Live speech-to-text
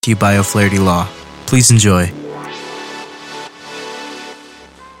To you by O'Flaherty Law. Please enjoy.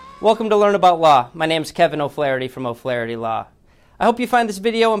 Welcome to Learn About Law. My name is Kevin O'Flaherty from O'Flaherty Law. I hope you find this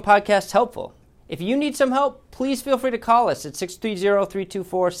video and podcast helpful. If you need some help, please feel free to call us at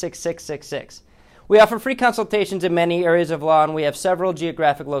 630-324-6666. We offer free consultations in many areas of law, and we have several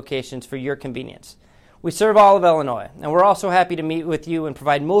geographic locations for your convenience. We serve all of Illinois, and we're also happy to meet with you and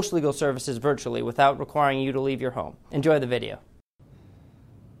provide most legal services virtually without requiring you to leave your home. Enjoy the video.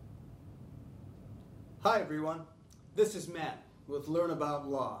 Hi everyone, this is Matt with Learn About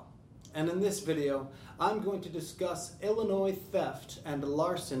Law, and in this video I'm going to discuss Illinois theft and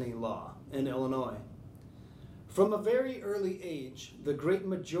larceny law in Illinois. From a very early age, the great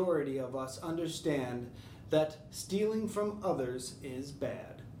majority of us understand that stealing from others is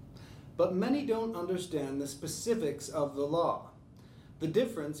bad. But many don't understand the specifics of the law, the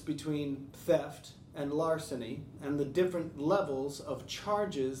difference between theft and larceny, and the different levels of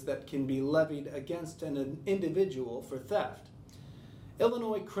charges that can be levied against an individual for theft.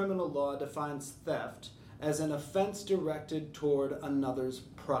 Illinois criminal law defines theft as an offense directed toward another's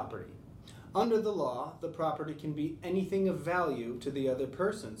property. Under the law, the property can be anything of value to the other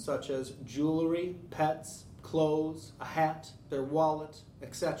person, such as jewelry, pets, clothes, a hat, their wallet,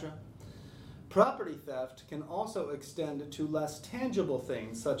 etc. Property theft can also extend to less tangible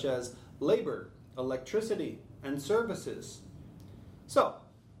things such as labor, electricity, and services. So,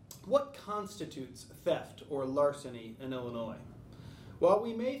 what constitutes theft or larceny in Illinois? While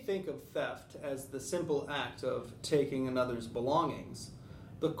we may think of theft as the simple act of taking another's belongings,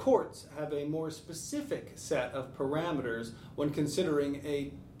 the courts have a more specific set of parameters when considering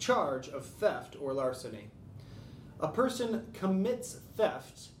a charge of theft or larceny. A person commits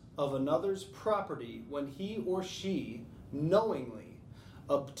theft of another's property when he or she knowingly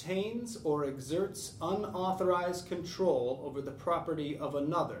obtains or exerts unauthorized control over the property of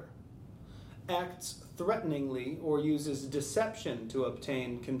another, acts threateningly or uses deception to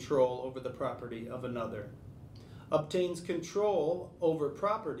obtain control over the property of another, obtains control over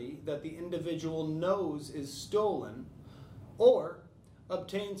property that the individual knows is stolen, or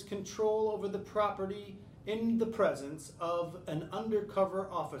obtains control over the property in the presence of an undercover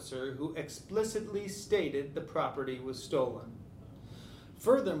officer who explicitly stated the property was stolen.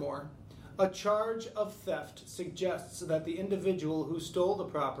 Furthermore, a charge of theft suggests that the individual who stole the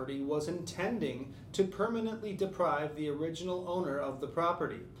property was intending to permanently deprive the original owner of the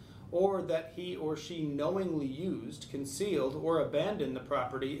property, or that he or she knowingly used, concealed, or abandoned the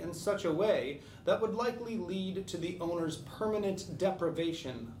property in such a way that would likely lead to the owner's permanent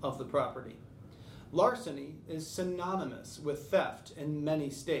deprivation of the property. Larceny is synonymous with theft in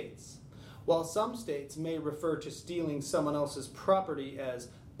many states. While some states may refer to stealing someone else's property as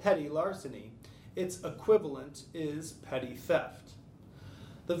petty larceny, its equivalent is petty theft.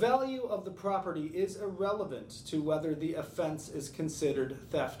 The value of the property is irrelevant to whether the offense is considered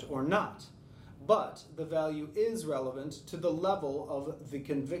theft or not, but the value is relevant to the level of the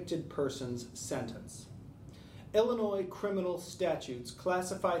convicted person's sentence. Illinois criminal statutes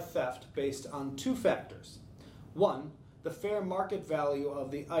classify theft based on two factors. One, the fair market value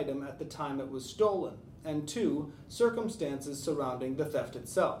of the item at the time it was stolen, and two, circumstances surrounding the theft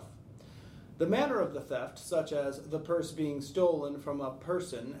itself. The manner of the theft, such as the purse being stolen from a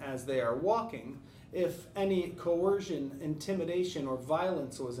person as they are walking, if any coercion, intimidation, or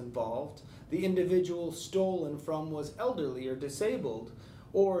violence was involved, the individual stolen from was elderly or disabled,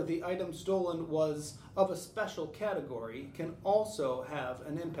 or the item stolen was of a special category, can also have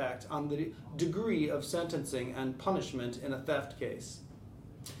an impact on the degree of sentencing and punishment in a theft case.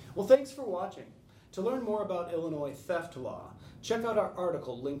 Well, thanks for watching. To learn more about Illinois theft law, check out our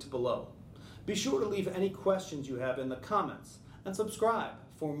article linked below. Be sure to leave any questions you have in the comments, and subscribe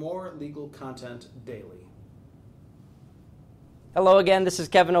for more legal content daily. Hello again, this is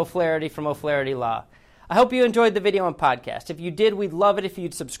Kevin O'Flaherty from O'Flaherty Law. I hope you enjoyed the video and podcast. If you did, we'd love it if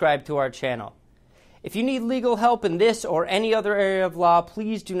you'd subscribe to our channel. If you need legal help in this or any other area of law,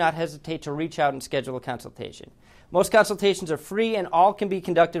 please do not hesitate to reach out and schedule a consultation. Most consultations are free and all can be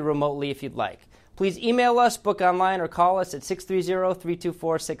conducted remotely if you'd like. Please email us, book online, or call us at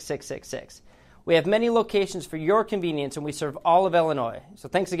 630-324-6666. We have many locations for your convenience and we serve all of Illinois. So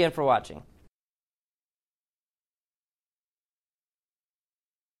thanks again for watching.